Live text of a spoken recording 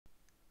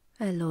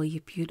Hello, you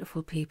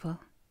beautiful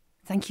people.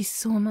 Thank you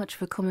so much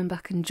for coming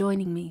back and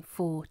joining me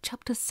for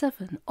Chapter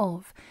 7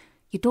 of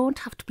You Don't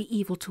Have to Be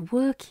Evil to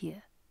Work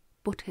Here,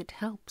 But It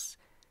Helps.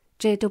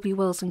 J.W.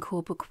 Wells &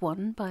 Co. Book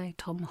 1 by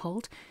Tom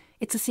Holt.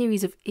 It's a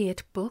series of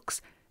 8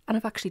 books, and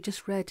I've actually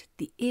just read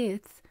the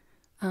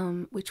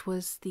 8th, which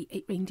was the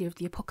 8 Reindeer of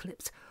the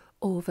Apocalypse,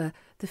 over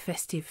the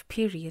festive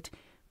period.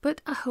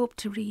 But I hope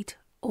to read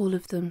all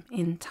of them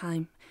in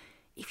time.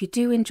 If you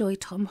do enjoy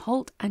Tom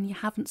Holt and you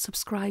haven't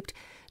subscribed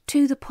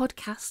to the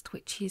podcast,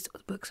 which is the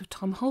books of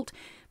Tom Holt,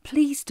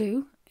 please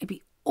do. It'd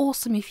be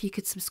awesome if you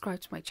could subscribe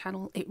to my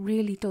channel. It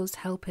really does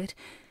help it.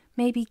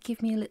 Maybe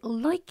give me a little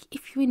like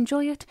if you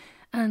enjoy it,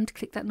 and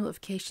click that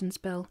notifications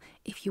bell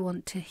if you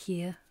want to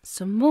hear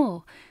some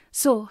more.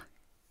 So,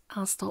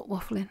 I'll start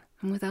waffling,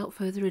 and without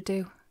further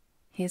ado,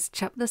 here's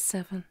Chapter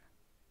 7.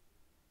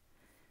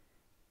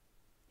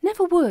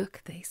 Never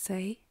work, they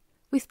say,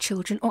 with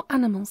children or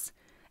animals,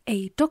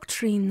 a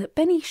doctrine that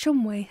Benny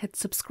Shumway had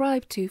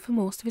subscribed to for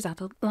most of his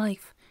adult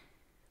life.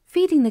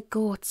 Feeding the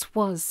goats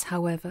was,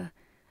 however,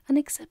 an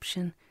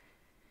exception.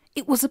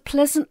 It was a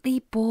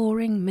pleasantly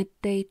boring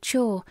midday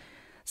chore.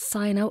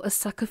 Sign out a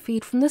sack of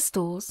feed from the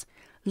stores,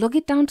 lug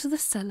it down to the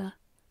cellar,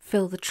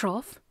 fill the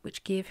trough,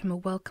 which gave him a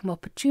welcome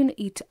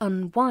opportunity to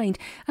unwind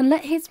and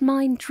let his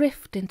mind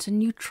drift into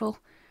neutral.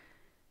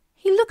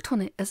 He looked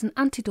on it as an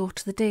antidote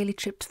to the daily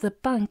trip to the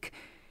bank,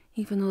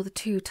 even though the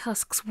two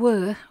tasks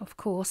were, of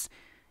course,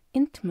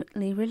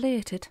 intimately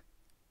related.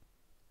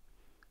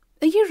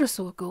 A year or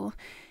so ago,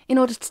 in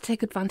order to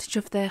take advantage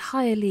of their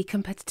highly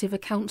competitive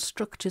account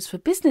structures for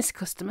business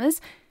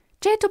customers,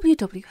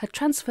 JWW had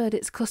transferred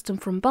its custom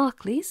from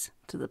Barclays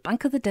to the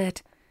Bank of the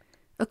Dead.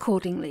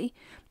 Accordingly,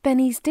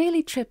 Benny's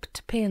daily trip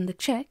to pay in the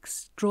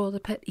cheques, draw the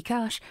petty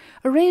cash,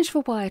 arrange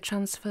for wire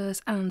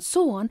transfers, and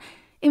so on,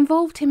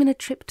 involved him in a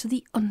trip to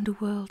the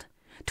underworld,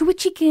 to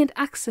which he gained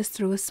access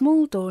through a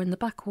small door in the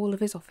back wall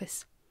of his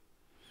office.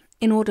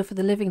 In order for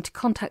the living to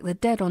contact the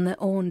dead on their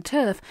own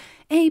turf,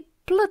 a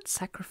blood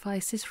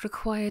sacrifice is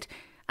required,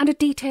 and a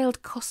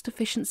detailed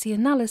cost-efficiency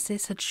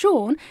analysis had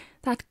shown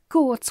that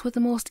goats were the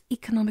most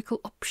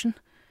economical option.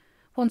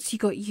 Once you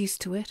got used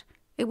to it,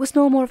 it was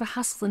no more of a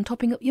hassle than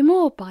topping up your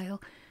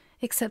mobile,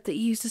 except that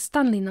you used a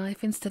Stanley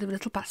knife instead of a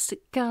little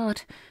plastic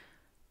guard.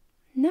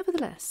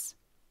 Nevertheless,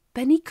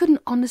 Benny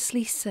couldn't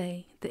honestly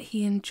say that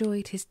he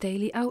enjoyed his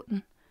daily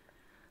outing.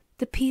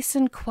 The peace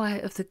and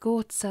quiet of the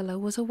goat cellar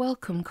was a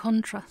welcome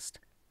contrast.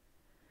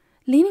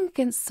 Leaning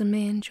against the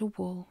manger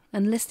wall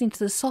and listening to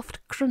the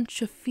soft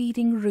crunch of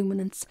feeding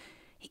ruminants,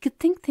 he could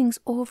think things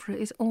over at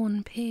his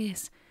own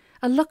pace,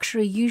 a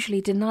luxury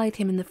usually denied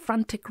him in the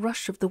frantic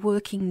rush of the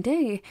working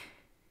day.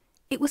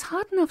 It was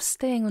hard enough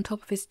staying on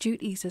top of his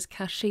duties as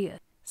cashier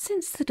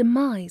since the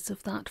demise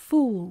of that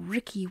fool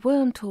Ricky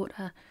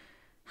Wormtorter.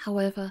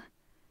 However,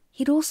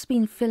 he'd also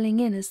been filling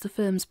in as the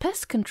firm's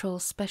pest control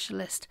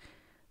specialist,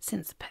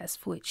 since the pests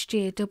for which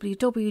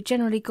JWW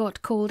generally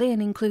got called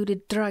in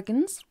included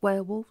dragons,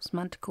 werewolves,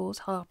 manticores,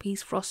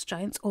 harpies, frost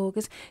giants,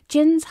 ogres,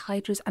 djinns,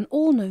 hydras, and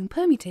all known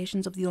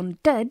permutations of the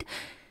undead.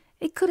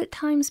 It could at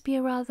times be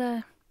a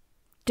rather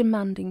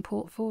demanding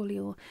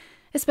portfolio,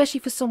 especially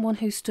for someone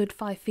who stood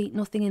 5 feet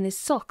nothing in his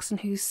socks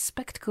and whose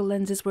spectacle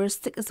lenses were as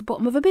thick as the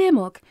bottom of a beer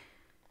mug.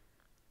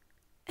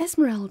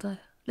 Esmeralda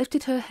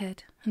lifted her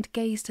head and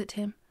gazed at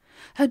him,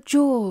 her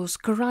jaws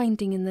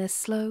grinding in their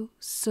slow,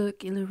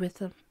 circular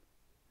rhythm.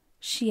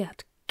 She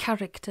had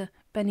character,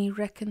 Benny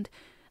reckoned,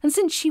 and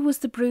since she was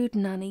the brood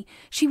nanny,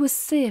 she was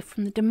safe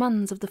from the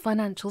demands of the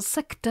financial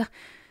sector.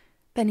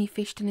 Benny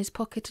fished in his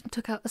pocket and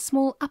took out a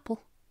small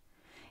apple.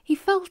 He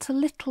felt a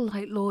little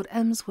like Lord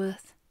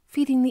Emsworth,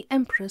 feeding the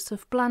Empress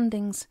of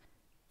Blandings.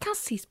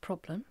 Cassie's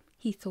problem,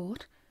 he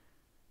thought.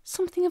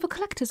 Something of a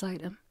collector's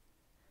item.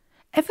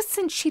 Ever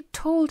since she'd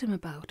told him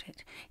about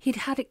it, he'd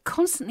had it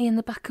constantly in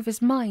the back of his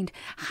mind,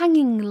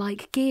 hanging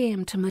like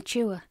game to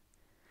mature.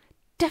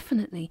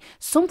 Definitely,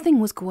 something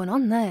was going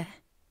on there.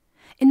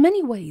 In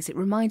many ways, it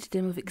reminded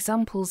him of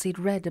examples he'd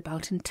read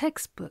about in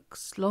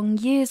textbooks long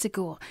years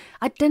ago.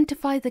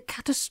 Identify the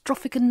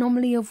catastrophic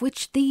anomaly of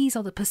which these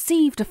are the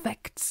perceived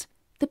effects.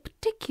 The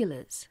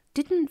particulars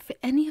didn't fit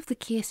any of the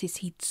cases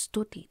he'd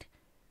studied,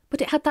 but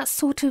it had that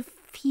sort of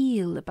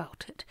feel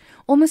about it,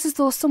 almost as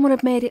though someone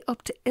had made it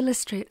up to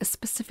illustrate a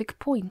specific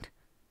point.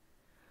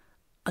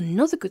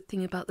 Another good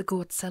thing about the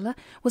goat cellar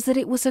was that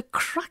it was a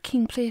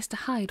cracking place to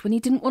hide when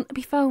he didn't want to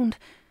be found.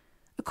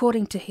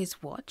 According to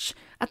his watch,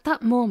 at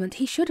that moment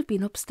he should have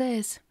been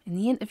upstairs, in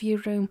the interview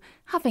room,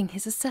 having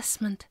his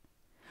assessment.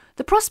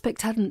 The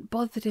prospect hadn't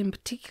bothered him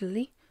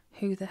particularly.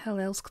 Who the hell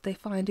else could they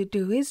find who'd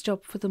do his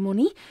job for the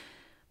money?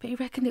 But he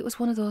reckoned it was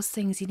one of those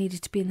things he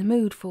needed to be in the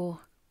mood for.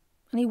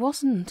 And he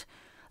wasn't.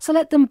 So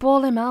let them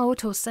bawl him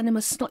out or send him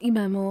a snotty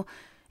memo.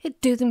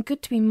 It'd do them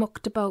good to be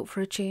mucked about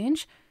for a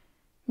change.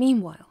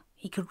 Meanwhile,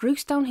 he could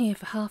roost down here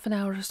for half an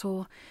hour or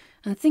so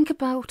and think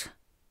about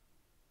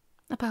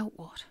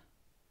what?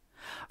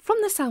 From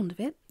the sound of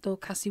it, though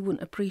Cassie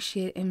wouldn't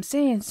appreciate him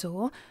saying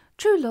so,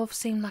 true love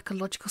seemed like a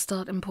logical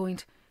starting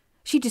point.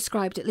 She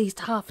described at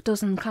least half a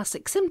dozen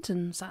classic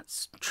symptoms,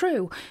 that's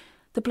true.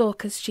 The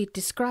bloke, as she'd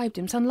described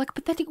him, sounded like a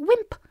pathetic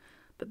wimp.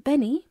 But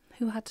Benny,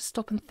 who had to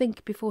stop and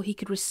think before he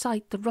could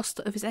recite the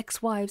roster of his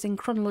ex-wives in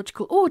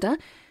chronological order,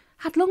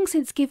 had long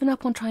since given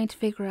up on trying to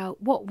figure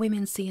out what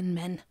women see in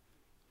men.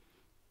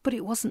 But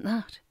it wasn't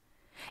that.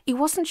 He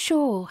wasn't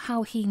sure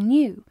how he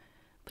knew,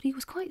 but he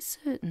was quite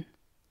certain.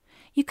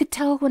 You could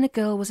tell when a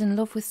girl was in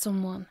love with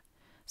someone.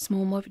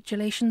 Small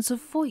modulations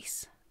of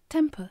voice,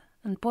 temper,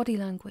 and body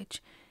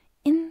language,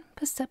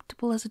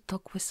 imperceptible as a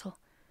dog whistle,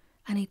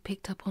 and he'd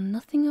picked up on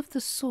nothing of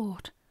the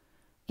sort.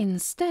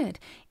 Instead,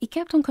 he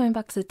kept on coming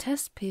back to the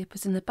test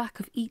papers in the back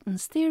of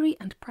Eaton's Theory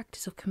and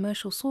Practice of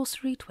Commercial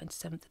Sorcery,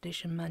 27th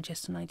edition,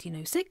 Manchester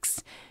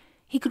 1906.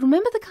 He could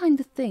remember the kind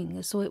of thing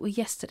as though it were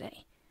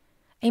yesterday.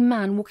 A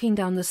man walking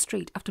down the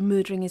street after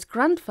murdering his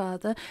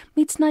grandfather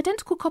meets an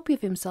identical copy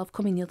of himself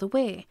coming the other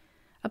way.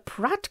 A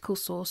practical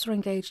sorcerer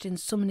engaged in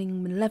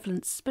summoning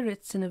malevolent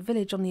spirits in a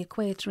village on the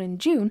equator in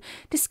June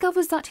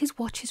discovers that his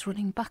watch is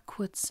running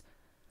backwards.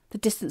 The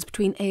distance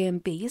between A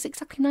and B is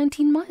exactly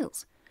 19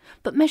 miles,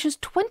 but measures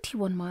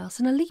 21 miles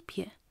in a leap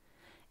year.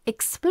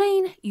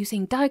 Explain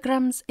using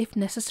diagrams if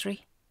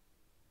necessary.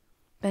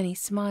 Benny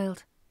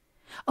smiled.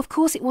 Of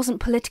course it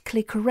wasn't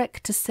politically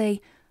correct to say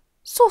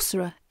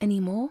sorcerer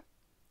anymore.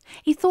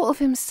 He thought of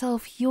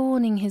himself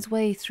yawning his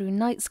way through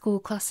night school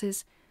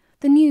classes,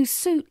 the new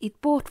suit he'd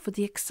bought for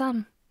the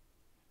exam.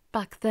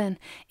 Back then,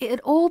 it had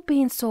all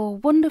been so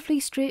wonderfully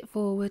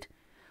straightforward.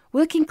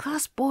 Working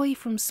class boy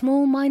from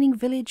small mining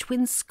village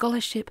wins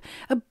scholarship,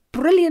 a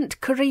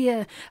brilliant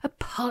career, a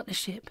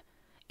partnership.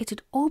 It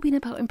had all been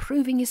about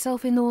improving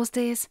yourself in those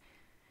days.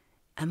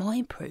 Am I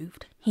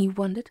improved, he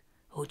wondered,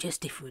 or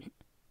just different?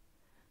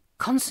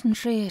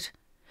 Concentrate.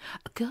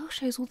 A girl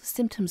shows all the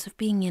symptoms of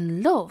being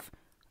in love,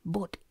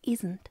 but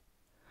isn't.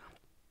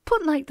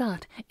 Put like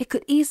that, it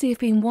could easily have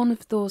been one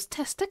of those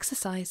test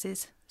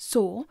exercises.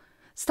 So,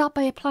 start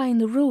by applying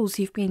the rules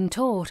you've been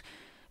taught.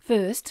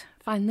 First,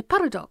 find the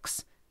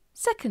paradox.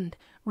 Second,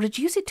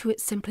 reduce it to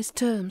its simplest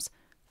terms.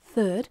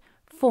 Third,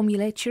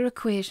 formulate your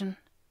equation.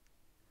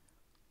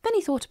 Then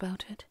he thought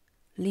about it,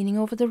 leaning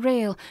over the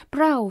rail,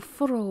 brow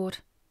furrowed.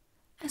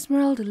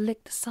 Esmeralda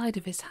licked the side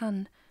of his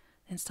hand,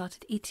 then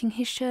started eating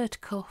his shirt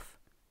cuff.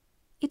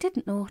 He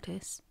didn't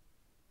notice.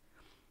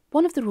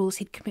 One of the rules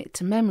he'd committed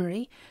to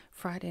memory,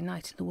 Friday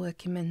night in the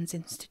Working Men's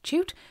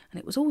Institute, and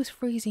it was always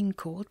freezing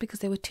cold because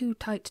they were too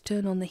tight to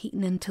turn on the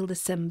heating until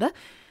December,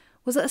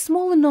 was that a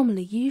small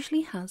anomaly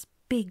usually has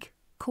big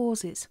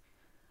causes.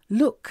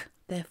 Look,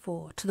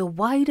 therefore, to the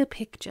wider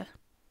picture.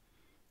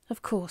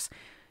 Of course,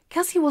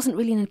 Cassie wasn't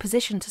really in a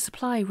position to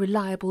supply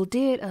reliable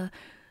data,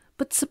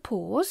 but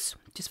suppose,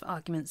 just for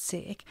argument's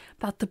sake,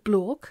 that the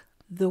bloke,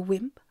 the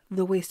wimp,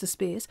 the waste of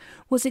space,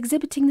 was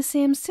exhibiting the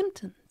same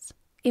symptoms.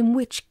 In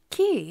which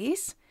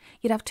case,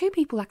 you'd have two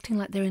people acting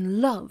like they're in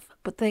love,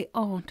 but they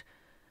aren't.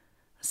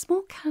 A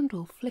small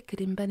candle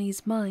flickered in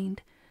Benny's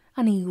mind,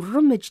 and he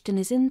rummaged in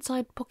his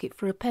inside pocket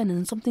for a pen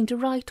and something to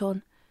write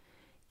on.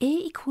 A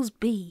equals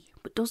B,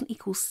 but doesn't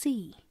equal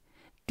C.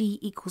 D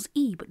equals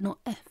E, but not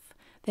F.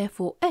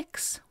 Therefore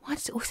X, why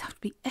does it always have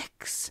to be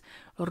X,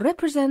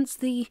 represents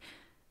the...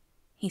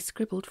 He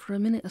scribbled for a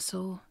minute or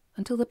so,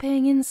 until the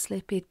paying-in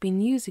slip he'd been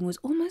using was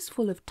almost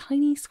full of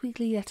tiny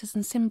squiggly letters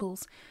and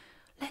symbols.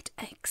 Let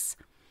X,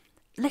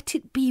 let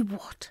it be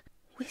what?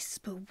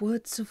 Whisper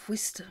words of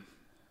wisdom.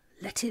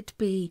 Let it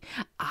be,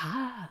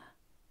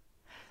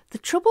 The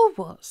trouble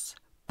was,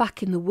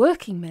 back in the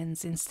Working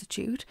Men's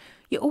Institute,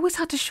 you always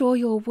had to show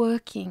you're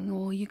working,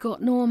 or you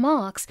got no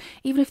marks,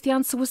 even if the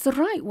answer was the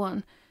right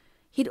one.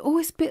 He'd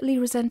always bitterly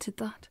resented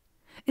that.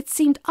 It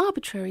seemed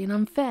arbitrary and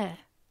unfair.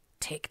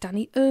 Take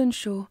Danny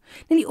Earnshaw.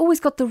 Nearly always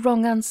got the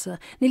wrong answer,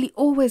 nearly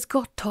always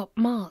got top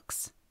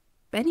marks.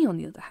 Benny, on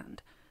the other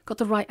hand, got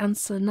the right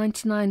answer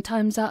 99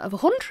 times out of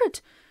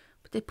 100,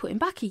 but they put him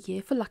back a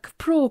year for lack of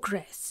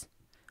progress.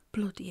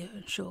 Bloody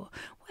Earnshaw.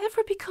 Whatever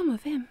had become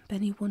of him,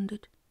 Benny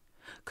wondered.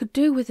 Could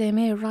do with him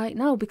here right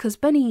now, because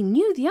Benny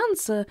knew the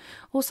answer,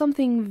 or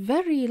something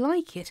very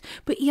like it,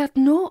 but he had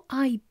no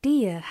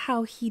idea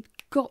how he'd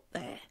got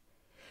there.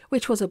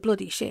 Which was a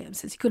bloody shame,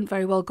 since he couldn't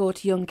very well go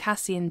to young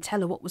Cassie and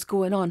tell her what was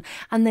going on,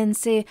 and then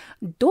say,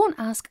 "Don't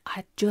ask,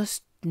 I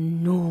just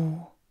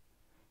know."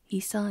 He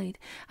sighed,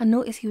 and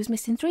noticed he was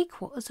missing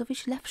 3/4 of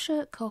his left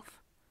shirt cuff.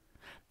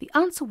 The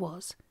answer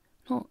was,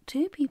 not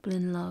 2 people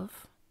in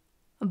love,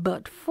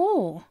 but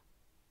 4.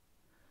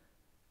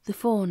 The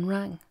phone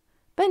rang.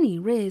 Benny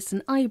raised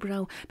an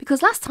eyebrow,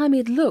 because last time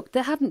he'd looked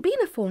there hadn't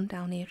been a phone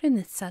down here in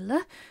the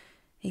cellar.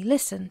 He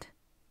listened,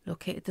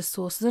 located the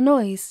source of the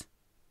noise,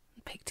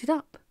 and picked it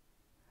up.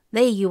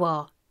 "There you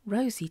are,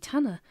 Rosie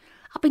Tanner.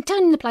 I've been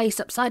turning the place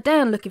upside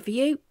down looking for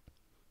you."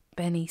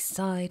 Benny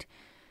sighed.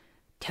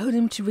 "Tell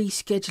them to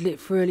reschedule it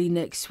for early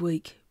next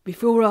week,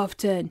 before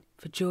 10:30,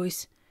 for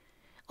Joyce."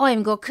 "I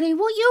haven't got a clue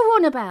what you're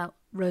on about,"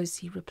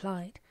 Rosie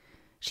replied.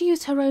 She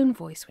used her own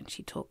voice when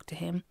she talked to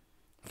him.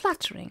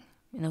 Flattering,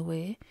 in a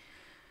way,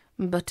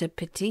 but a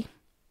pity.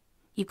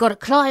 "You've got a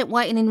client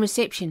waiting in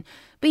reception.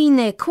 Been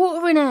there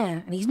 1/4 an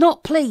hour, and he's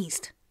not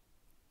pleased."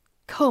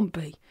 "Can't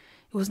be.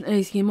 It wasn't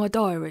anything in my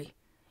diary."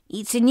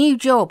 "It's a new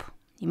job.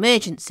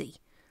 Emergency.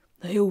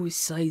 They always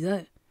say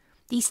that.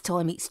 This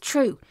time it's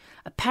true.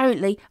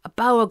 Apparently, a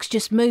Balrog's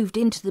just moved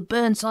into the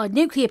Burnside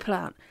nuclear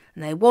plant,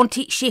 and they want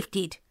it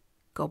shifted.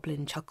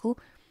 Goblin chuckled.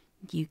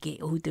 You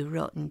get all the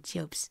rotten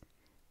jobs.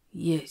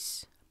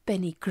 Yes,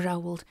 Benny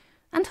growled,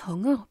 and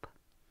hung up.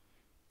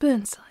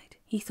 Burnside,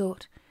 he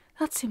thought.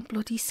 That's in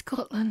bloody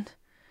Scotland.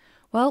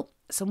 Well,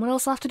 someone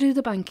else will have to do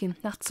the banking,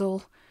 that's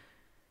all.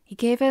 He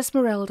gave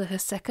Esmeralda her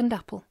second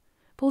apple,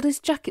 pulled his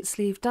jacket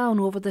sleeve down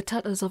over the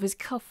tatters of his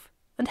cuff,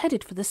 and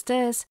headed for the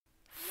stairs.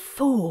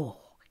 4,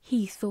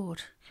 he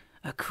thought.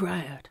 A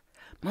crowd.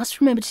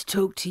 Must remember to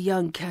talk to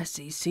young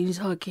Cassie as soon as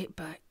I get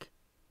back.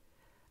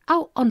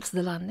 Out onto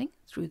the landing,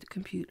 through the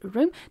computer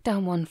room,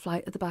 down one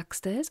flight of the back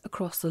stairs,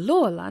 across the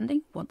lower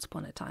landing. Once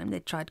upon a time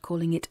they'd tried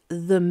calling it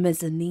the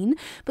mezzanine,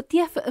 but the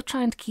effort of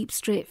trying to keep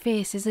straight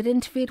faces had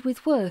interfered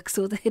with work,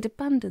 so they had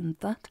abandoned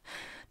that.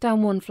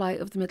 Down one flight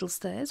of the middle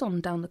stairs,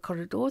 on down the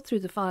corridor, through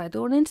the fire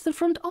door and into the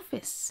front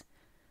office.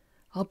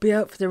 I'll be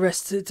out for the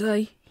rest of the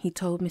day, he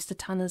told Mr.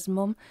 Tanner's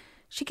mum.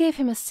 She gave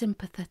him a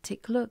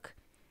sympathetic look.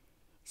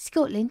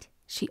 Scotland?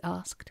 She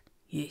asked.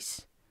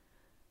 Yes.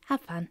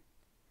 Have fun.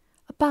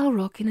 A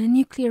Balrog in a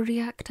nuclear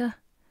reactor.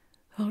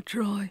 I'll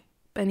try,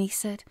 Benny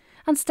said,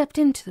 and stepped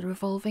into the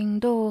revolving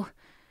door.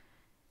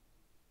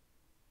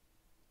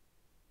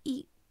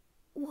 It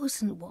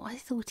wasn't what I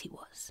thought it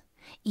was.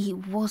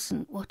 It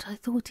wasn't what I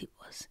thought it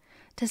was.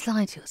 Does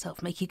lying to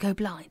yourself make you go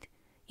blind?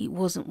 It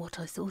wasn't what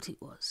I thought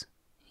it was.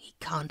 It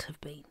can't have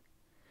been.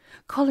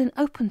 Colin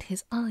opened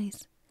his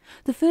eyes.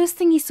 The first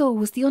thing he saw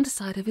was the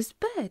underside of his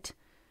bed.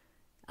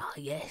 Ah,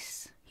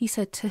 yes, he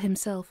said to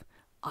himself.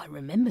 I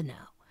remember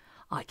now.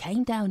 I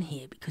came down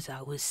here because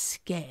I was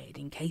scared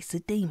in case the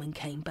demon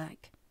came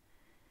back.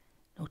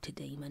 Not a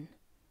demon.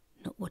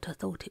 Not what I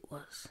thought it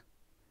was.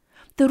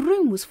 The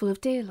room was full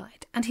of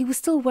daylight, and he was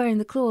still wearing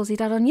the clothes he'd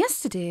had on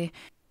yesterday.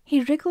 He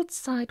wriggled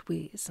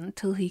sideways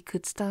until he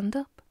could stand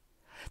up.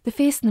 The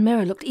face in the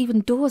mirror looked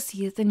even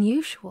dawsier than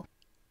usual.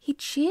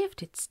 He'd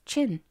shaved its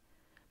chin,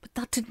 but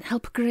that didn't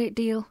help a great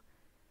deal.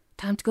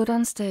 Time to go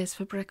downstairs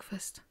for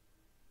breakfast.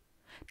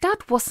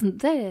 Dad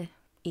wasn't there.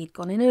 He'd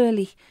gone in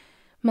early.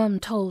 Mum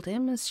told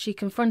him as she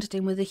confronted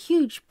him with a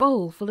huge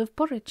bowl full of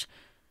porridge.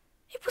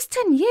 It was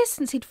 10 years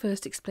since he'd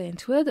first explained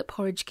to her that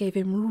porridge gave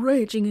him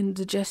raging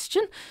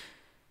indigestion.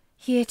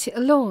 He ate it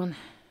alone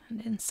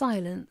and in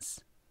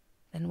silence,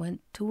 then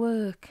went to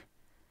work.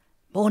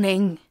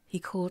 Morning, he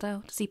called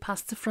out as he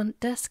passed the front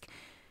desk.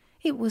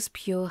 It was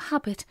pure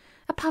habit,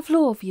 a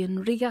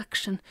Pavlovian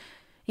reaction.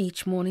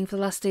 Each morning for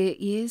the last 8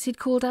 years he'd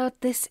called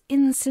out this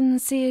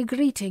insincere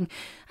greeting,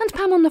 and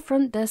Pam on the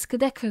front desk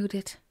had echoed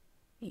it.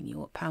 He knew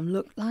what Pam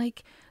looked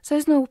like, so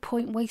there's no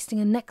point wasting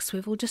a neck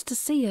swivel just to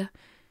see her.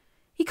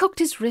 He cocked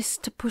his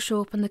wrist to push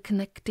open the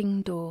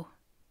connecting door.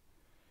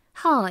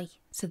 "Hi,"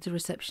 said the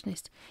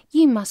receptionist.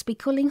 "You must be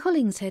Colin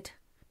Hollinghead."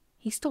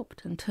 He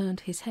stopped and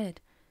turned his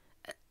head.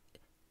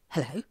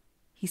 Hello,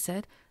 he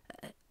said.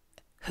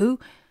 Who?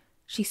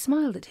 She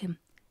smiled at him.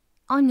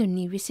 "I'm the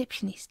new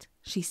receptionist,"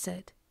 she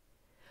said.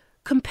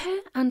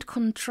 Compare and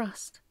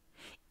contrast.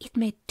 He'd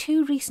made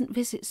 2 recent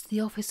visits to the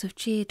office of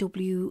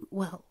J.W.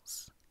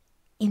 Wells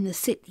in the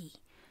city.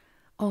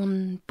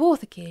 On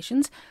both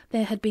occasions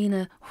there had been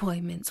a,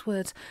 why mince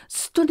words,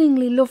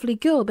 stunningly lovely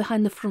girl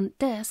behind the front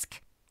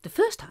desk. The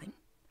first time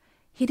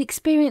he'd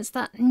experienced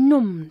that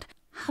numbed,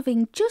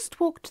 having just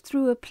walked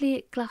through a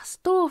plate glass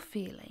door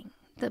feeling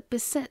that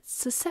besets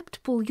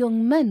susceptible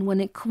young men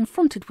when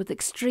confronted with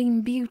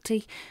extreme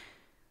beauty.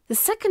 The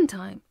second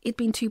time he'd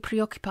been too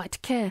preoccupied to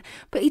care,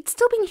 but he'd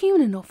still been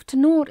human enough to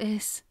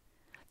notice.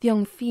 The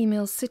young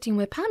female sitting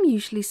where Pam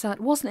usually sat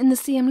wasn't in the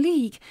same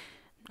league.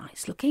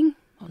 Nice looking,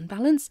 on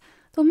balance,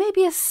 though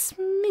maybe a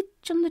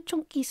smidge on the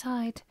chunky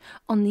side.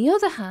 On the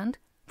other hand,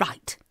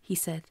 "Right," he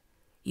said.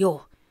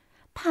 "You're..."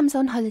 "Pam's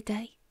on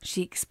holiday,"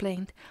 she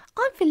explained.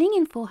 "I'm filling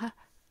in for her.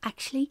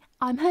 Actually,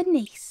 I'm her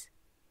niece."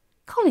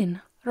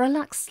 Colin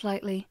relaxed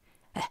slightly.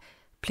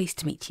 Pleased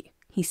to meet you,"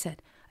 he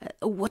said.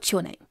 What's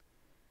your name?"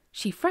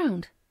 She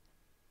frowned.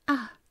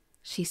 "Ah,"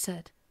 she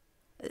said.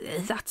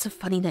 That's a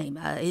funny name.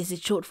 Is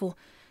it short for..."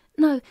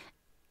 "No,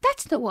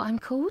 that's not what I'm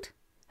called."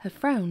 Her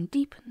frown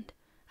deepened.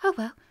 "Oh,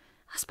 well,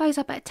 I suppose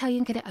I'd better tell you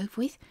and get it over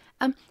with.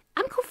 I'm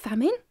called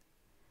Famine."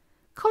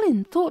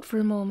 Colin thought for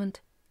a moment.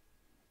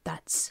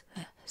 "That's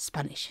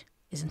Spanish,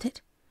 isn't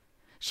it?"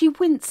 She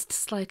winced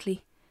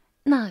slightly.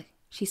 "No,"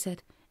 she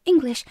said.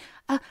 "English.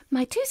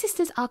 My 2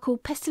 sisters are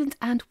called Pestilence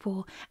and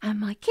War, and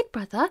my kid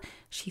brother..."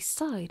 She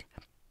sighed.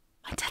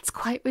 "My dad's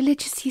quite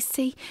religious, you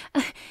see.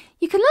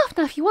 You can laugh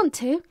now if you want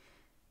to."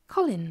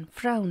 Colin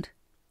frowned.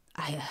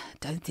 "I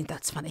don't think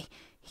that's funny,"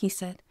 he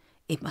said.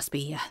 "It must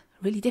be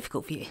really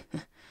difficult for you."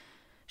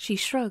 She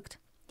shrugged.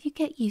 "You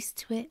get used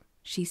to it,"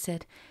 she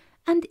said.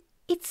 "And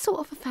it's sort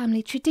of a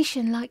family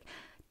tradition, like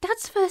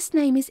Dad's first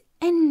name is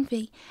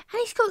Envy, and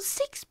he's got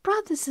 6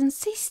 brothers and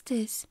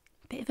sisters.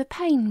 Bit of a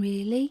pain,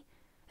 really."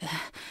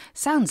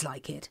 "Sounds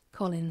like it,"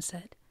 Colin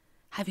said.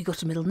 "Have you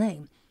got a middle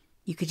name?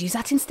 You could use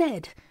that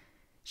instead."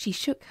 She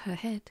shook her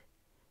head.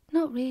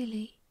 "Not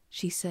really,"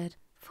 she said.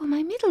 "For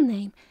my middle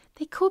name,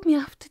 They called me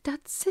after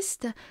Dad's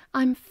sister.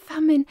 I'm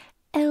Famine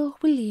L.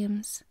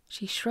 Williams.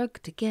 She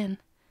shrugged again.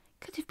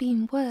 Could have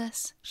been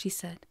worse, she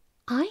said.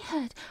 I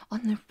heard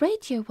on the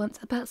radio once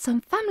about some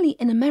family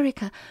in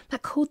America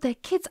that called their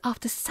kids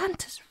after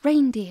Santa's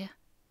reindeer.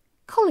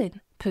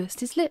 Colin pursed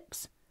his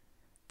lips.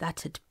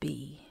 That'd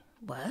be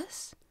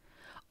worse?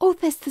 Or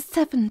there's the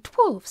 7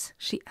 Dwarfs,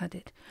 she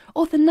added,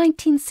 or the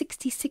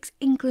 1966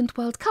 England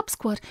World Cup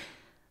squad.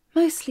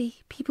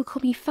 Mostly people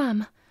call me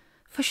Fam,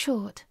 for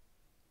short.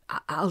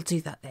 I'll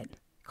do that then,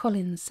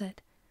 Colin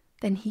said.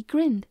 Then he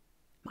grinned.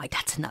 My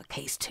dad's a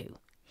nutcase too,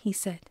 he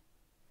said.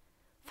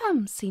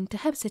 Fam seemed to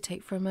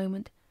hesitate for a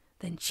moment.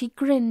 Then she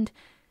grinned.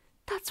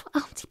 That's what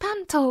Auntie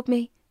Pam told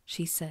me,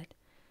 she said.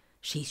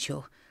 She's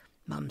your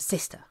mum's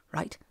sister,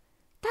 right?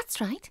 That's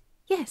right,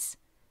 yes.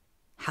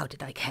 How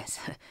did I guess?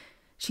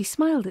 She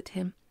smiled at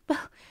him.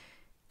 Well,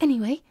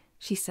 anyway,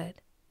 she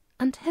said,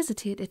 and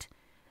hesitated.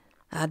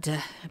 I'd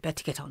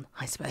better get on,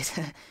 I suppose,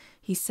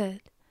 he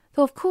said,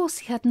 though of course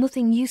he had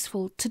nothing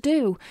useful to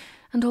do,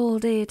 and all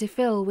day to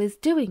fill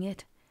with doing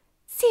it.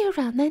 See you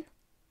around then.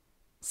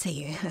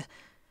 See you.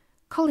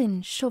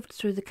 Colin shoved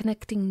through the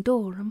connecting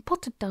door and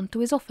pottered down to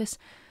his office,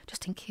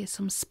 just in case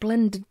some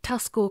splendid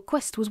task or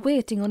quest was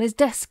waiting on his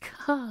desk.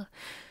 Ha!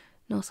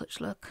 No such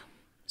luck.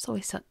 So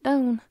he sat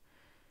down.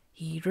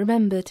 He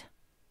remembered.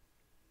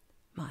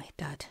 My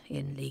dad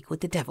in league with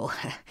the devil.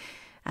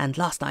 And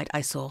last night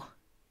I saw...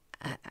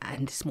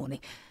 and this morning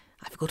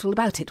I forgot all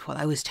about it while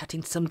I was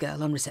chatting to some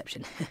girl on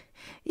reception.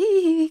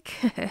 Eek!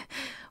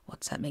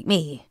 What's that make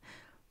me?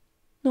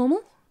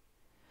 Normal?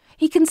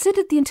 He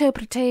considered the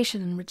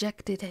interpretation and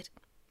rejected it.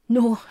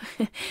 No,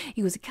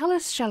 he was a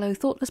callous, shallow,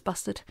 thoughtless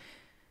bastard.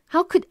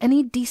 How could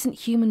any decent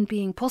human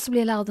being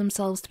possibly allow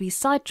themselves to be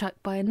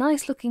sidetracked by a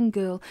nice-looking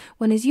girl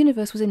when his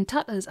universe was in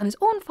tatters and his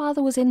own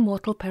father was in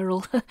mortal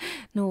peril?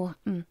 No,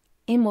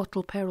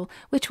 immortal peril,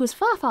 which was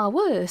far, far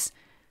worse.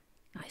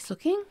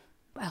 Nice-looking?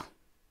 Well,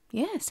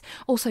 yes.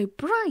 Also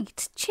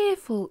bright,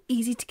 cheerful,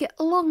 easy to get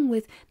along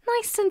with,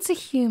 nice sense of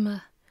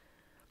humour.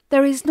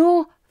 There is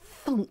no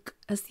thunk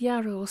as the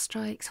arrow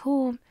strikes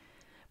home.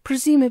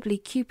 Presumably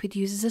Cupid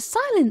uses a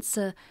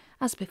silencer,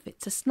 as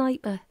befits a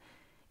sniper.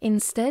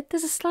 Instead,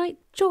 there's a slight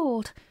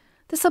jolt.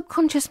 The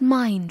subconscious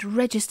mind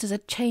registers a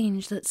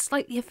change that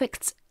slightly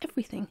affects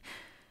everything.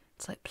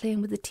 It's like playing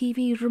with the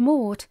TV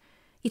remote.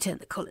 You turn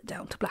the colour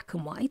down to black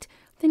and white,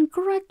 then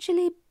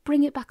gradually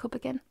bring it back up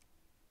again.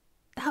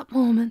 That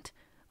moment,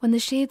 when the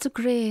shades of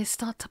grey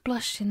start to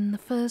blush in the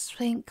first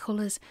faint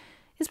colours,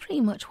 is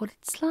pretty much what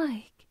it's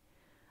like.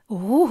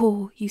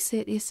 Oh, you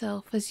say to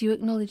yourself as you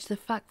acknowledge the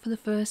fact for the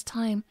first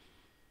time.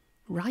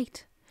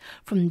 Right.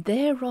 From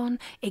there on,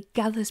 it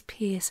gathers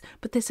pace,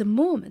 but there's a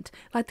moment,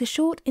 like the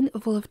short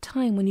interval of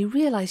time when you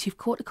realise you've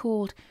caught a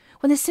cold,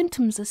 when the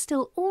symptoms are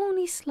still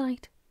only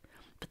slight,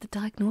 but the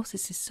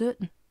diagnosis is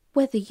certain.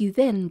 Whether you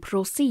then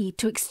proceed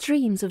to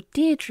extremes of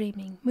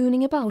daydreaming,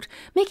 mooning about,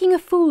 making a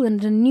fool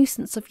and a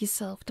nuisance of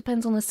yourself,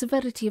 depends on the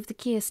severity of the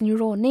case and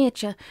your own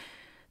nature.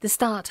 The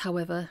start,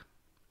 however,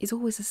 is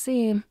always the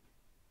same.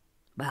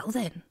 Well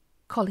then,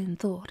 Colin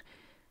thought.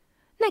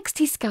 Next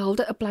he scowled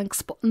at a blank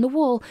spot on the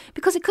wall,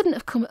 because it couldn't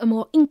have come at a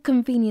more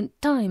inconvenient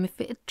time if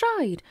it had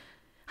dried.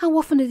 How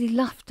often had he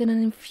laughed in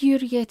an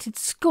infuriated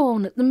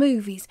scorn at the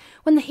movies,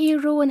 when the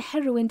hero and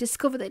heroine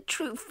discover their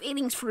true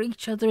feelings for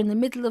each other in the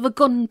middle of a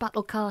gun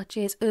battle, car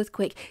chase,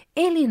 earthquake,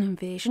 alien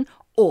invasion,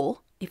 or,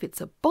 if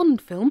it's a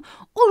Bond film,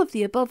 all of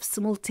the above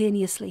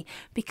simultaneously,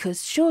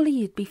 because surely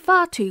you'd be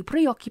far too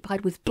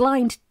preoccupied with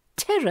blind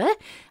terror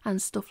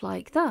and stuff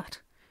like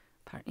that.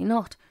 Apparently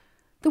not.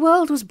 The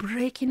world was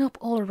breaking up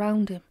all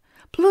around him.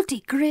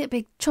 Bloody great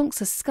big chunks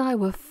of sky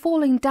were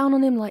falling down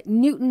on him like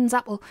Newton's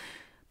apple.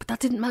 But that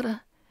didn't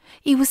matter.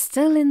 He was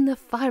still in the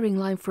firing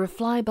line for a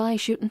fly-by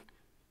shooting.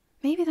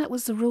 Maybe that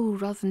was the rule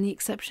rather than the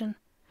exception.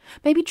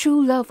 Maybe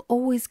true love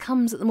always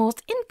comes at the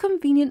most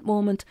inconvenient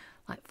moment,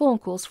 like phone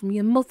calls from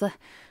your mother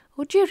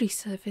or jury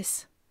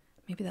service.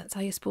 Maybe that's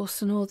how you're supposed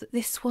to know that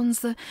this one's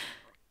the...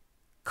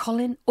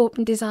 Colin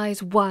opened his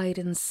eyes wide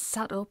and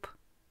sat up.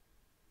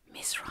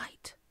 Miss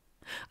Wright.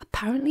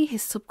 Apparently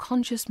his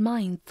subconscious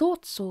mind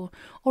thought so,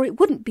 or it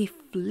wouldn't be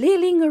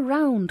flailing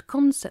around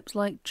concepts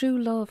like true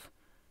love.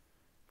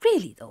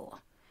 Really, though,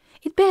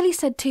 it barely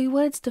said 2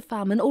 words to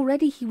Fam, and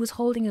already he was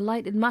holding a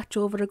lighted match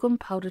over a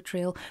gunpowder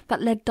trail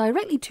that led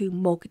directly to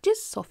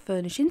mortgages, soft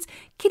furnishings,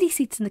 kiddie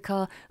seats in the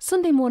car,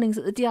 Sunday mornings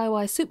at the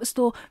DIY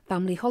superstore,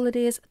 family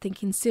holidays,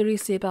 thinking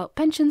seriously about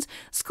pensions,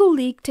 school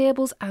league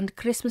tables, and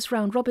Christmas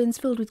round robins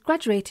filled with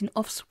graduating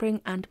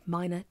offspring and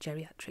minor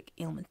geriatric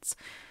ailments.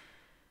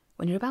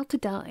 When you're about to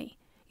die,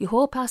 your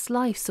whole past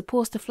life's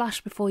supposed to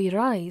flash before your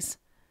eyes.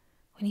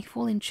 When you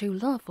fall in true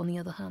love, on the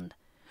other hand,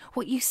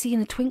 what you see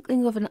in the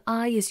twinkling of an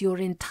eye is your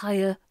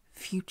entire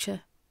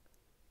future.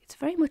 It's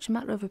very much a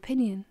matter of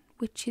opinion,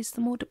 which is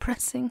the more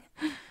depressing.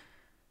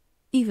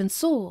 Even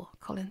so,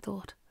 Colin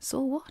thought,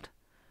 so what?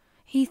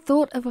 He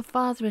thought of a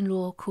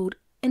father-in-law called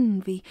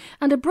Envy,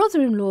 and a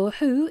brother-in-law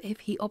who,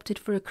 if he opted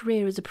for a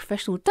career as a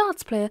professional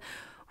darts player,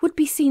 would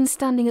be seen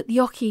standing at the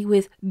hockey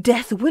with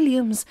Death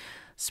Williams.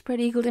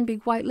 spread-eagled in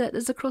big white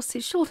letters across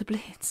his shoulder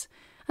blades,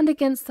 and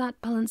against that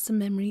balanced the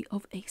memory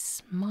of a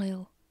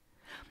smile.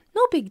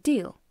 No big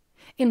deal.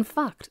 In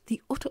fact,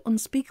 the utter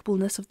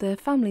unspeakableness of their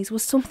families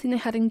was something they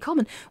had in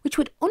common, which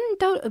would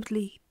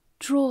undoubtedly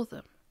draw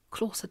them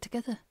closer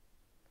together.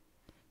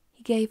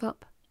 He gave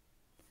up.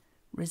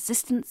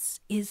 Resistance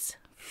is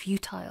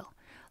futile.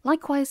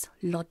 Likewise,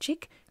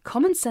 logic,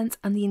 common sense,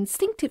 and the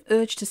instinctive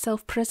urge to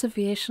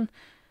self-preservation.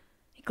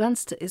 He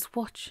glanced at his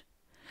watch.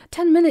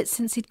 10 minutes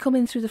since he'd come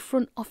in through the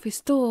front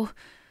office door.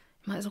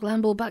 He might as well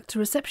amble back to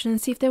reception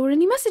and see if there were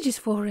any messages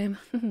for him.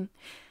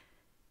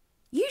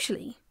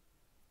 Usually,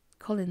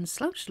 Colin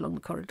slouched along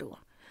the corridor,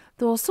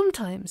 though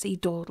sometimes he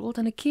dawdled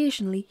and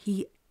occasionally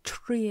he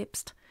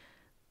traipsed.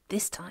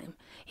 This time,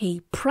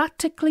 he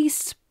practically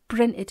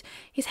sprinted.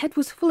 His head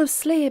was full of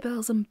sleigh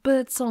bells and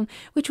birdsong,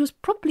 which was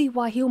probably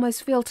why he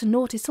almost failed to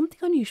notice something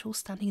unusual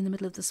standing in the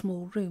middle of the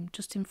small room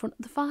just in front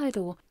of the fire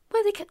door,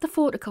 where they kept the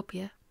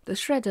photocopier, the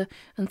shredder,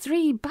 and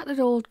 3 battered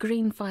old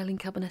green filing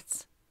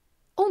cabinets.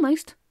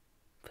 Almost,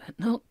 but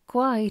not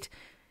quite.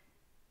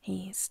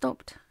 He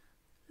stopped,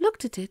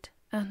 looked at it,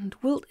 and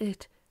wilted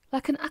it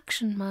like an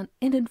action man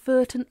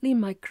inadvertently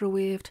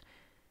microwaved.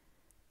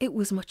 It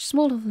was much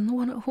smaller than the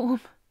one at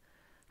home,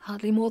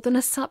 hardly more than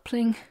a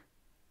sapling.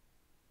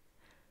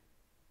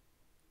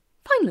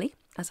 Finally,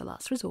 as a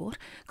last resort,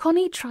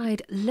 Connie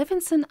tried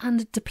Levinson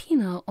and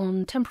DePina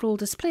on temporal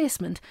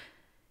displacement.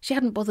 She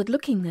hadn't bothered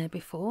looking there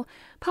before,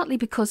 partly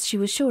because she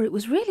was sure it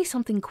was really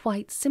something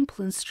quite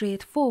simple and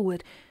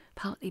straightforward,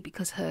 partly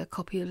because her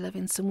copy of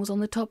Levinson was on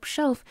the top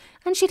shelf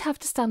and she'd have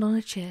to stand on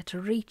a chair to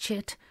reach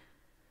it.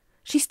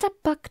 She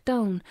stepped back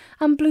down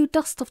and blew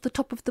dust off the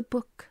top of the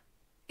book.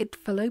 It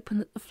fell open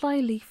at the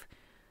flyleaf.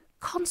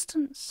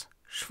 Constance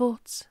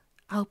Schwartz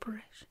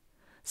Albrecht,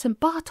 St.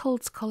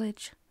 Barthold's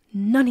College,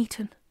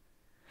 Nuneaton.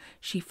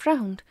 She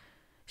frowned.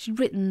 She'd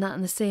written that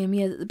in the same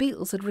year that the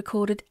Beatles had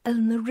recorded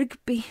Eleanor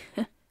Rigby.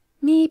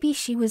 Maybe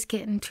she was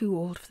getting too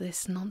old for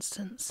this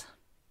nonsense.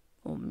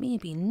 Or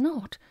maybe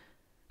not.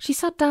 She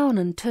sat down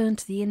and turned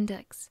to the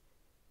index.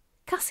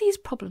 Cassie's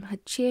problem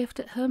had chafed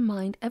at her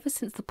mind ever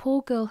since the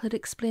poor girl had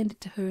explained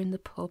it to her in the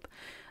pub,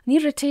 and the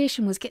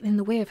irritation was getting in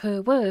the way of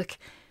her work.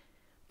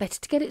 Better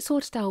to get it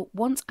sorted out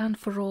once and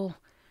for all,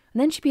 and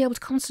then she'd be able to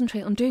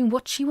concentrate on doing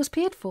what she was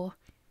paid for.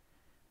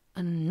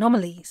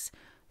 Anomalies.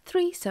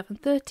 3, 7,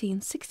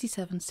 13,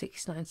 67,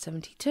 69,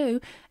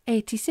 72,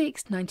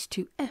 86,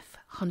 92, F,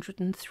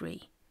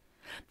 103.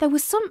 There were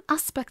some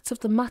aspects of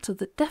the matter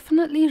that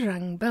definitely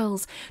rang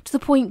bells, to the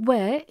point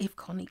where, if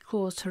Connie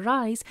closed her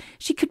eyes,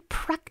 she could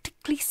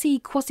practically see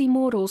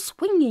Quasimodo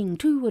swinging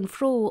to and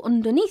fro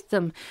underneath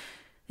them.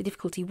 The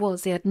difficulty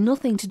was they had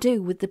nothing to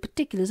do with the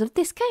particulars of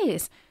this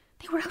case.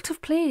 They were out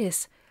of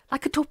place,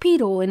 like a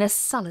torpedo in a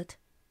salad.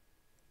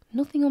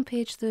 Nothing on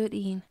page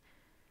 13.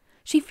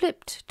 She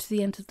flipped to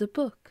the end of the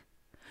book.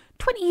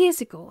 20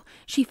 years ago,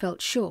 she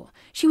felt sure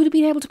she would have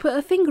been able to put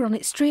her finger on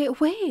it straight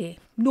away.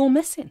 No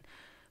messing.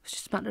 It was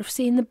just a matter of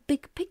seeing the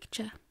big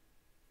picture.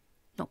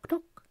 Knock,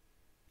 knock.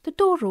 The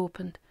door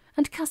opened,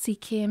 and Cassie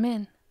came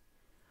in.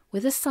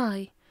 With a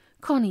sigh,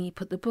 Connie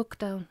put the book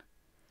down.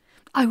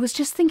 "I was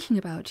just thinking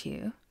about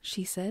you,"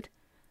 she said.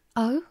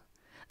 "Oh?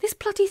 This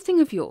bloody thing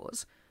of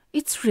yours?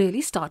 It's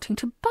really starting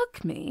to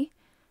bug me."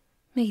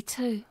 "Me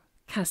too,"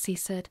 Cassie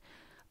said.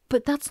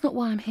 "But that's not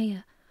why I'm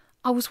here.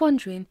 I was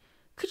wondering,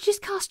 could you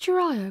just cast your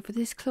eye over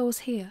this clause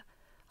here?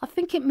 I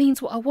think it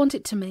means what I want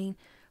it to mean,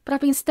 but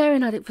I've been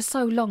staring at it for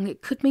so long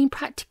it could mean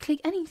practically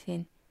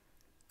anything."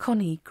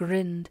 Connie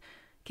grinned.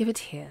 "Give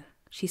it here,"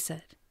 she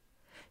said.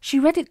 She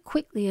read it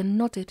quickly and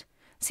nodded.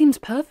 "Seems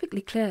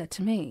perfectly clear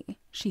to me,"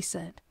 she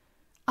said.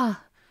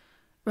 "Ah,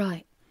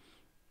 right.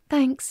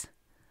 Thanks.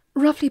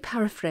 Roughly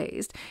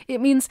paraphrased,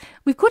 it means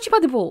we've caught you by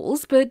the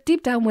balls, but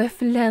deep down we're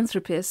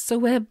philanthropists, so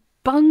we're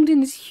bunged in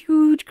this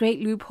huge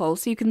great loophole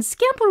so you can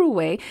scamper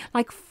away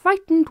like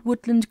frightened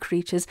woodland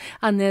creatures,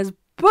 and there's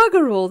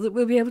bugger all that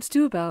we'll be able to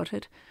do about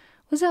it.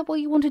 Was that what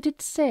you wanted it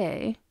to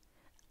say?"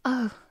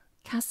 "Oh,"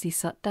 Cassie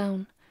sat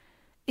down.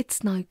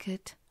 "It's no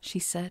good," she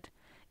said.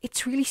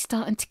 "It's really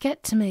starting to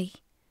get to me."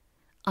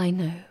 "I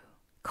know."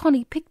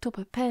 Connie picked up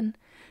a pen,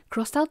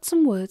 crossed out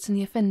some words in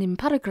the offending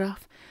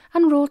paragraph,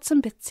 and wrote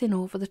some bits in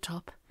over the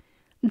top.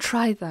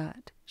 "Try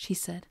that," she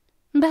said.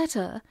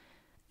 "Better?"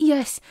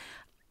 "Yes,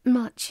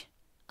 much,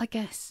 I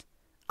guess.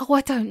 Oh,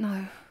 I don't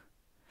know.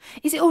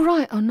 Is it all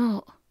right or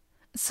not?"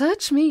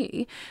 "Search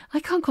me. I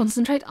can't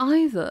concentrate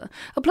either.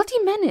 A bloody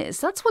menace,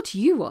 that's what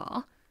you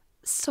are."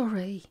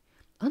 "Sorry.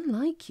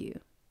 Unlike you,"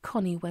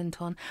 Connie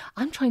went on,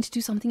 "I'm trying to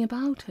do something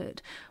about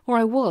it. Or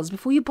I was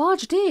before you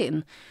barged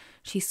in."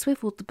 She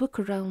swivelled the book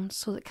around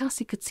so that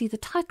Cassie could see the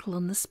title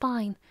on the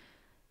spine.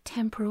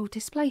 "Temporal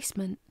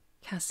displacement,"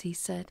 Cassie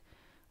said.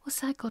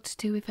 "What's that got to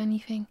do with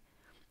anything?"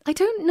 "I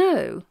don't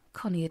know,"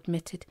 Connie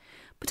admitted,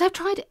 "but I've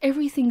tried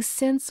everything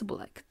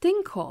sensible I could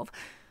think of,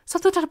 so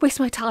I thought I'd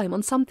waste my time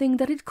on something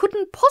that it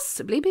couldn't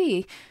possibly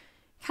be."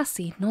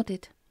 Cassie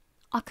nodded.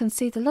 "I can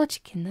see the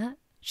logic in that,"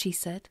 she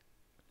said.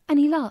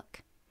 "Any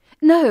luck?"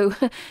 "No,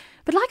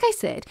 but like I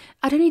said,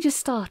 I'd only just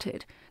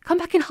started. Come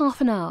back in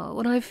half an hour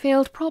when I've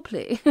failed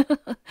properly.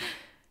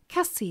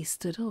 Cassie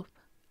stood up.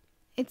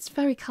 It's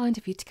very kind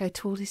of you to go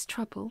to all this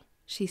trouble,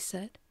 she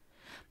said.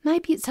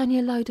 Maybe it's only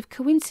a load of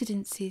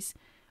coincidences,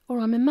 or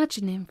I'm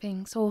imagining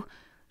things, or...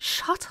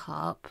 Shut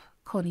up,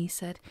 Connie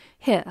said.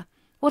 Here,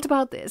 what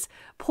about this?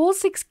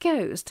 Paul's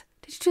ghost.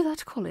 Did you do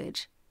that at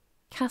college?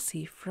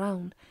 Cassie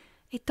frowned.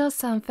 It does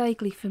sound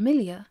vaguely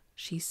familiar,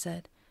 she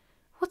said.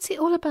 What's it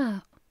all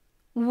about?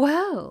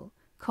 Well,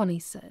 Connie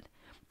said,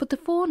 but the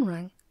phone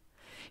rang.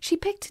 She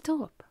picked it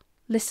up,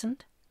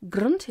 listened,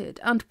 grunted,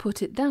 and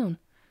put it down.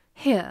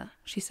 Here,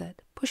 she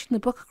said, pushing the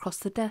book across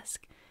the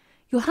desk.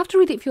 You'll have to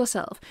read it for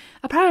yourself.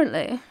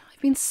 Apparently,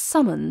 I've been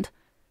summoned.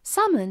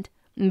 Summoned?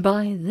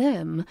 By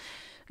them.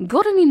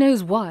 God only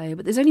knows why,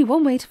 but there's only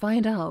one way to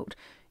find out.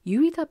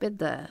 You read that bit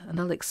there, and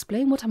I'll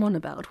explain what I'm on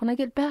about when I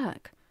get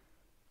back.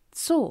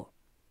 So,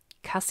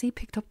 Cassie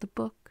picked up the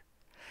book.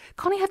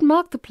 Connie had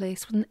marked the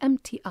place with an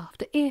empty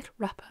After 8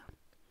 wrapper.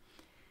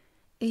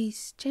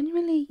 Is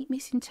generally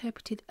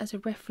misinterpreted as a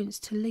reference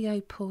to Leo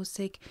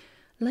Paulzig,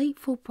 late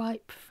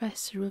Fulbright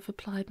Professor of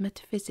Applied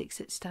Metaphysics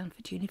at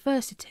Stanford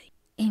University.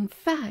 In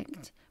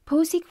fact,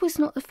 Paulzig was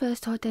not the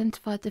first to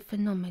identify the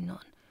phenomenon.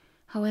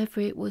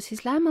 However, it was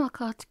his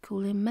landmark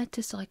article in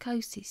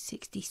Metapsychosis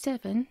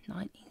 67,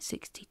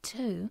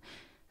 1962,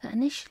 that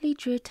initially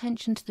drew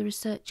attention to the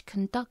research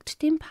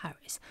conducted in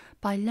Paris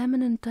by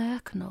Lemon and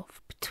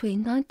Diakonov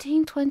between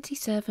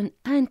 1927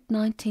 and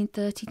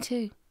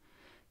 1932.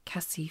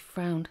 Cassie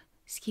frowned.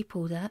 Skip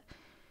all that.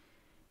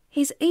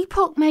 His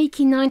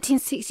epoch-making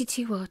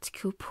 1962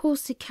 article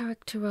Paulzig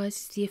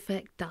characterises the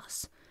effect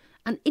thus.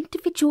 An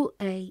individual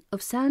A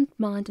of sound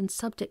mind and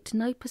subject to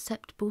no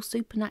perceptible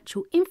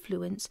supernatural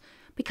influence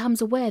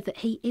becomes aware that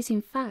he is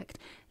in fact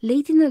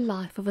leading the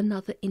life of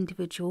another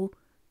individual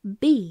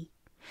B.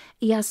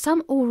 He has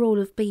some or all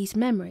of B's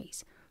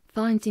memories,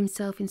 finds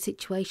himself in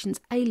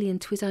situations alien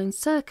to his own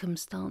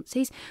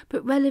circumstances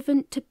but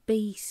relevant to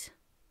B's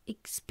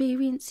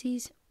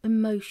experiences,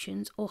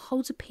 emotions, or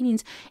holds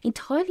opinions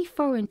entirely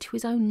foreign to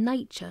his own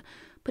nature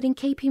but in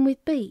keeping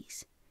with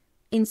B's.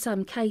 In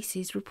some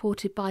cases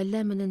reported by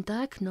Lemon and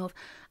Diakonov,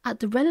 at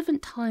the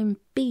relevant time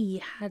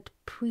B had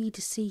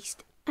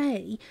predeceased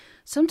A,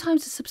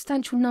 sometimes a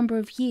substantial number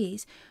of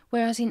years,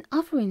 whereas in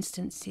other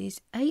instances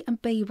A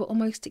and B were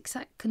almost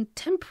exact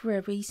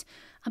contemporaries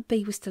and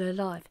B was still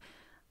alive.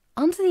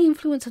 Under the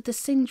influence of the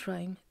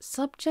syndrome,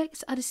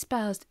 subjects had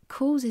espoused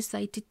causes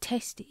they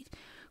detested,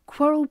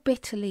 quarrelled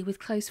bitterly with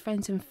close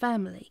friends and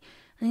family,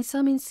 and in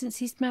some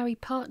instances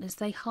married partners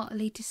they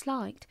heartily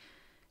disliked.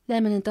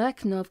 Lemon and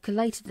Diakonov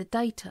collated the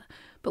data,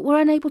 but were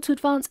unable to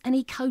advance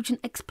any cogent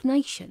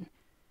explanation.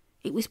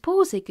 It was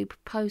Paulzig who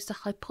proposed the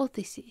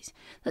hypothesis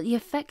that the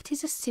effect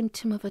is a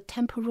symptom of a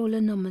temporal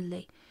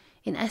anomaly,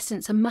 in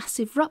essence a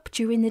massive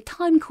rupture in the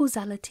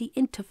time-causality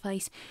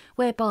interface,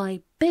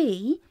 whereby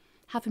B,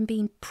 having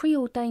been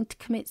preordained to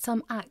commit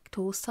some act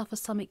or suffer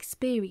some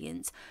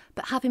experience,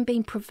 but having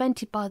been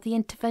prevented by the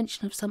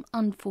intervention of some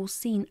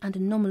unforeseen and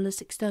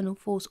anomalous external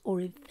force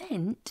or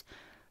event,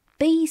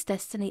 B's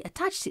destiny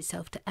attaches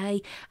itself to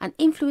A and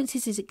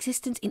influences his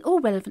existence in all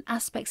relevant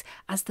aspects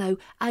as though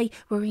A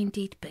were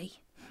indeed B.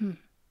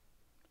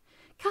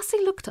 Cassie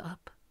looked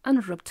up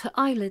and rubbed her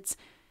eyelids.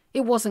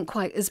 It wasn't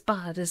quite as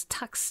bad as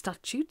tax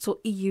statutes or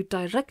EU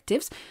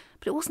directives,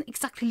 but it wasn't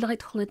exactly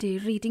light holiday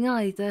reading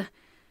either.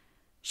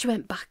 She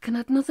went back and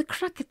had another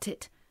crack at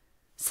it.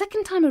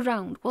 Second time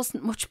around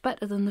wasn't much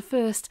better than the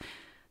first.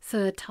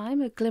 Third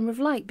time a glimmer of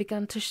light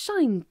began to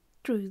shine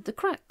through the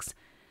cracks.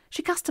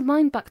 She cast her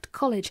mind back to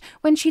college,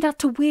 when she'd had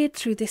to wade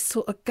through this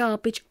sort of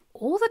garbage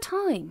all the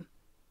time.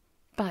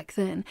 Back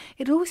then,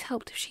 it always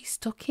helped if she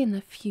stuck in a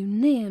few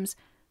names,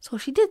 so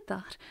she did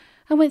that,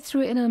 and went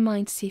through it in her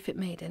mind to see if it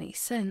made any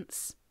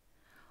sense.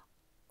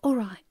 All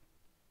right.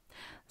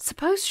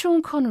 Suppose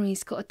Sean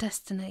Connery's got a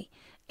destiny.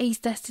 He's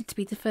destined to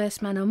be the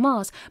first man on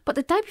Mars, but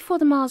the day before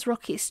the Mars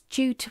rocket's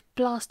due to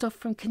blast off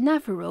from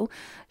Canaveral,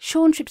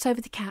 Sean trips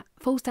over the cat,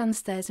 falls down the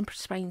stairs and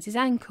sprains his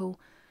ankle.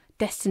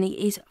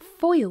 Destiny is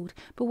foiled,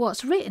 but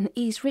what's written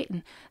is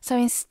written. So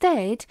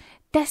instead,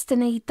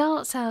 Destiny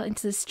darts out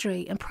into the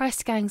street and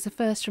press gangs the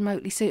first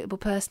remotely suitable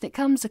person it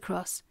comes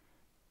across.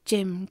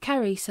 Jim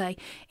Carrey, say,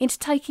 into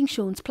taking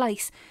Sean's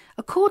place.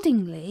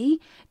 Accordingly,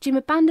 Jim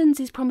abandons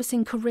his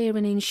promising career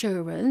in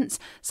insurance,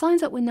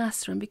 signs up with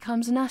NASA and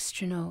becomes an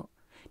astronaut.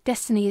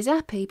 Destiny is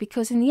happy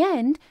because in the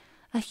end,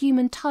 a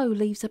human toe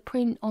leaves a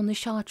print on the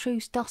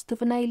chartreuse dust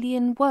of an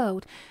alien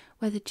world.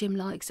 Whether Jim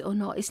likes it or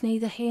not is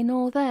neither here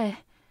nor there.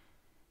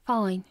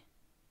 Fine.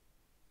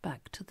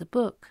 Back to the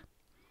book.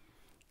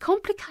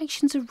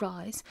 Complications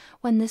arise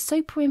when the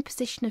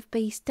superimposition of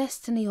B's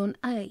destiny on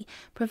A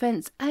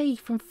prevents A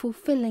from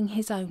fulfilling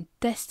his own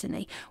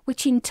destiny,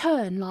 which in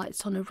turn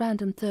lights on a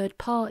random third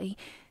party,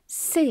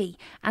 C,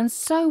 and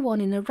so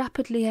on in a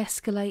rapidly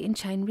escalating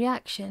chain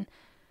reaction.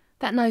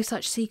 That no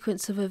such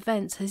sequence of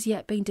events has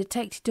yet been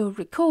detected or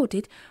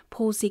recorded,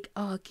 Paulzig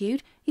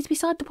argued, is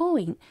beside the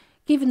point.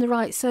 Given the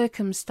right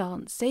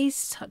circumstances,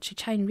 such a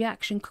chain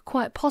reaction could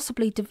quite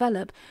possibly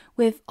develop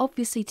with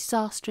obviously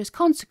disastrous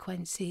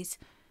consequences.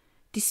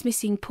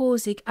 Dismissing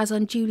Porzig as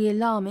unduly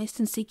alarmist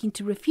and seeking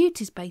to refute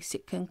his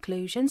basic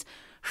conclusions,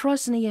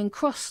 Shrosny and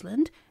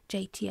Crossland,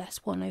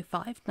 JTS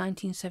 105,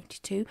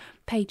 1972,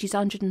 pages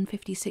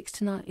 156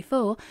 to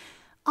 94,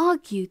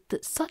 argued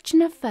that such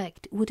an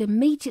effect would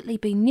immediately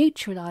be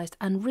neutralised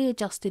and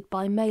readjusted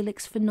by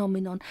Malick's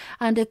phenomenon,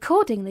 and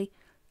accordingly,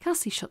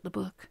 Cassie shut the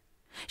book.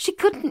 She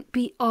couldn't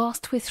be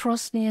arsed with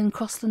Shrosny and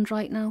Crossland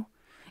right now.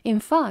 In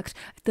fact,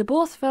 if they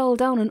both fell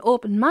down an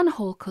open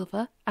manhole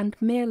cover and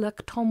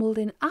Malick tumbled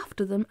in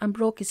after them and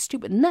broke his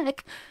stupid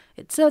neck,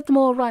 it served them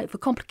all right for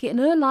complicating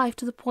her life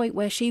to the point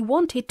where she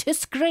wanted to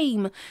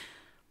scream.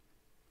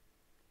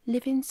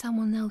 Living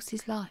someone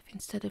else's life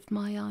instead of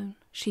my own,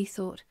 she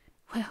thought.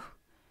 Well,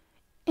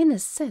 in a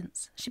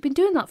sense, she'd been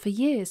doing that for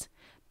years.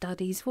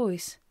 Daddy's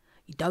voice.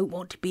 You don't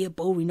want to be a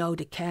boring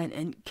old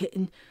accountant,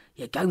 kitten.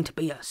 You're going to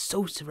be a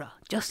sorcerer,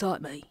 just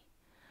like me.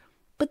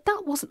 But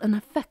that wasn't an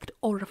effect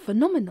or a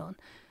phenomenon.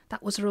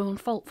 That was her own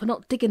fault for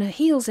not digging her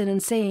heels in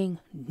and saying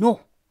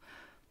no.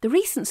 The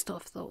recent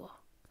stuff, though,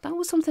 that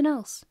was something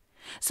else.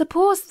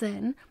 Suppose,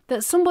 then,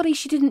 that somebody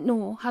she didn't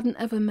know, hadn't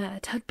ever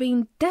met, had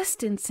been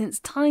destined since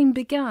time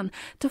began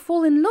to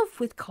fall in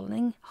love with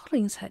Colin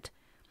Hollinghead.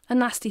 A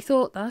nasty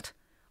thought, that,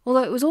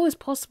 although it was always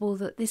possible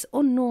that this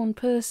unknown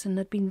person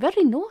had been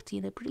very naughty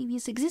in a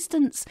previous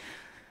existence.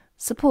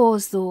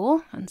 Suppose,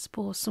 though, and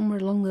suppose somewhere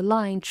along the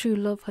line true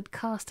love had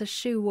cast a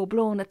shoe or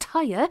blown a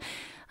tyre,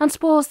 and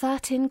suppose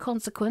that, in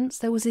consequence,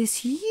 there was this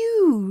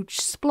huge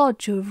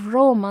splodge of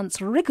romance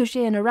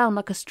ricocheting around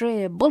like a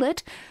stray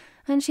bullet,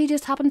 and she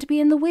just happened to be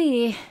in the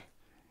way.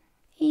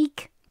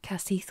 Eek,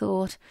 Cassie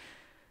thought.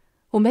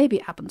 Or maybe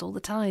it happens all the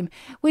time,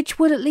 which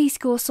would at least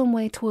go some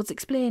way towards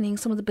explaining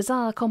some of the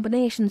bizarre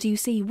combinations you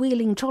see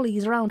wheeling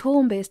trolleys around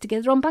home base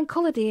together on bank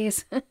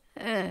holidays.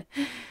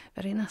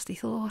 Very nasty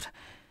thought.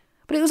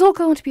 But it was all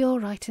going to be all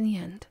right in the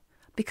end,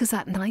 because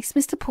that nice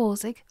Mr.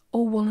 Porzig,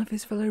 or one of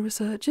his fellow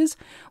researchers,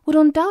 would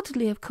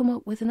undoubtedly have come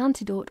up with an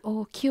antidote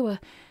or cure,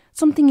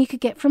 something you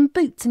could get from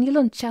Boots in your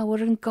lunch hour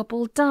and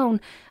gobble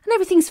down, and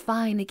everything's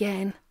fine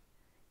again.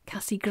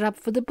 Cassie grabbed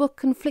for the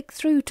book and flicked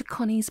through to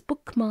Connie's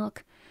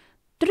bookmark.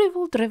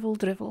 Drivel, drivel,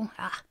 drivel.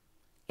 Ah,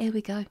 here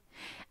we go.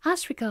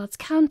 As regards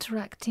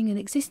counteracting an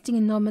existing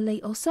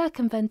anomaly or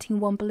circumventing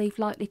one believed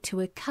likely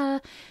to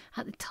occur,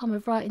 at the time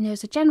of writing there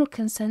is a general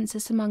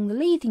consensus among the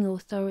leading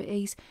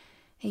authorities,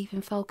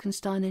 even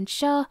Falkenstein and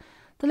Shah,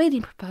 the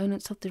leading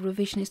proponents of the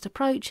revisionist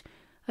approach,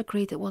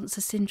 agree that once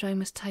the syndrome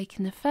has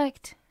taken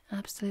effect,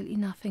 absolutely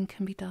nothing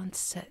can be done to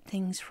set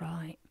things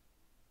right.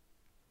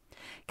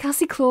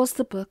 Cassie closed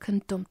the book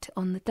and dumped it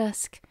on the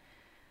desk.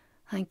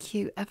 Thank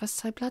you ever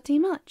so bloody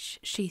much,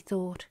 she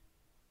thought.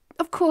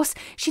 Of course,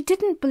 she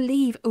didn't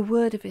believe a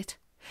word of it.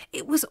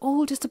 It was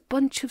all just a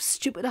bunch of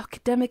stupid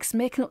academics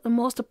making up the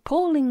most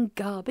appalling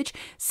garbage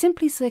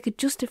simply so they could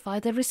justify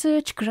their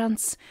research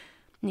grants.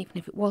 And even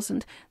if it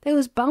wasn't, there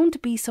was bound to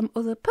be some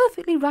other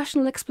perfectly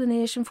rational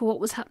explanation for what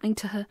was happening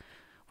to her,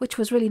 which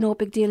was really no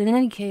big deal in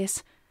any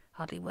case,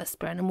 hardly worth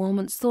sparing a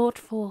moment's thought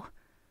for.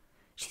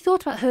 She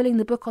thought about hurling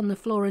the book on the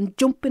floor and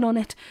jumping on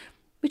it,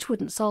 which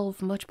wouldn't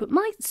solve much, but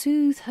might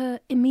soothe her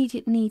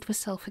immediate need for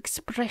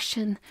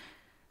self-expression.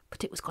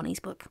 But it was Connie's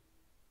book.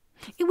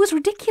 It was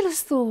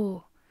ridiculous,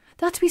 though.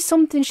 That to be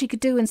something she could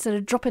do instead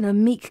of dropping a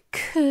meek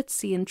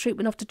curtsy and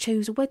trooping off to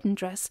choose a wedding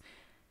dress.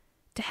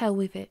 To hell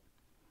with it.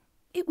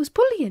 It was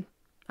bullying,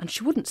 and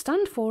she wouldn't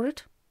stand for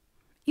it.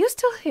 You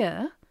still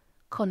here?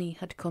 Connie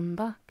had come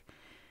back.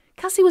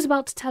 Cassie was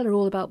about to tell her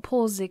all about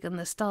Porzig and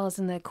the stars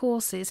in their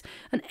courses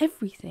and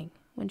everything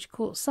when she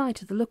caught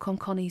sight of the look on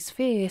Connie's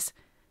face.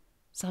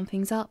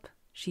 Something's up,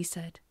 she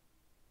said.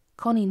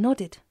 Connie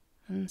nodded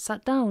and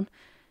sat down.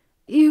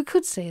 You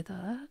could say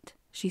that,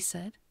 she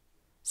said.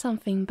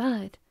 Something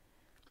bad.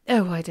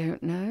 Oh, I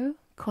don't know,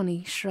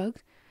 Connie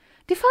shrugged.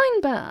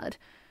 Define bad.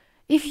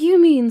 If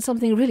you mean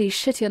something really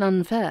shitty and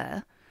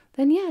unfair,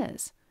 then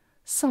yes,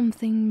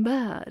 something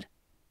bad.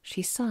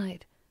 She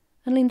sighed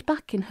and leaned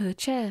back in her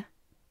chair.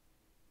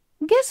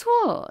 Guess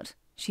what?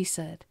 She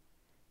said.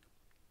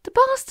 The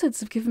bastards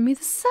have given me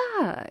the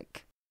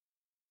sack.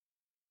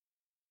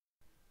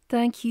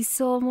 Thank you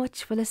so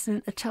much for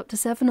listening to Chapter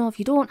 7 of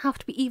You Don't Have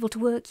to Be Evil to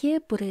Work Here,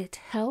 but it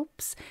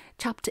helps.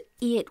 Chapter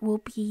 8 will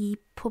be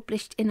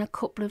published in a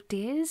couple of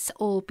days,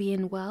 all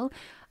being well.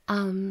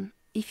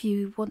 If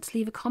you want to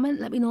leave a comment,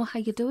 let me know how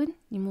you're doing.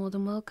 You're more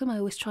than welcome. I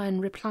always try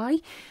and reply.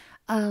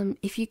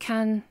 If you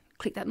can,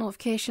 click that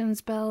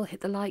notifications bell,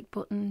 hit the like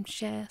button,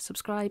 share,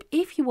 subscribe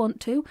if you want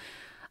to.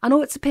 I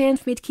know it's a pain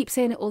for me to keep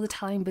saying it all the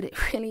time, but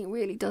it really,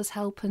 really does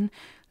help and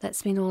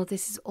lets me know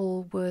this is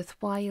all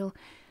worthwhile.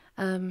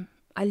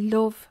 I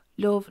love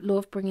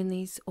bringing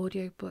these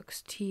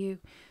audiobooks to you,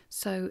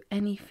 so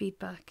any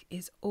feedback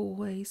is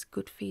always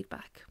good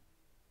feedback.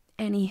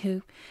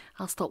 Anywho,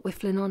 I'll stop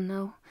whiffling on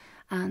now,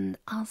 and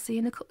I'll see you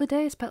in a couple of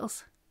days,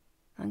 petals.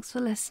 Thanks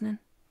for listening.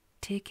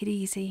 Take it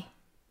easy.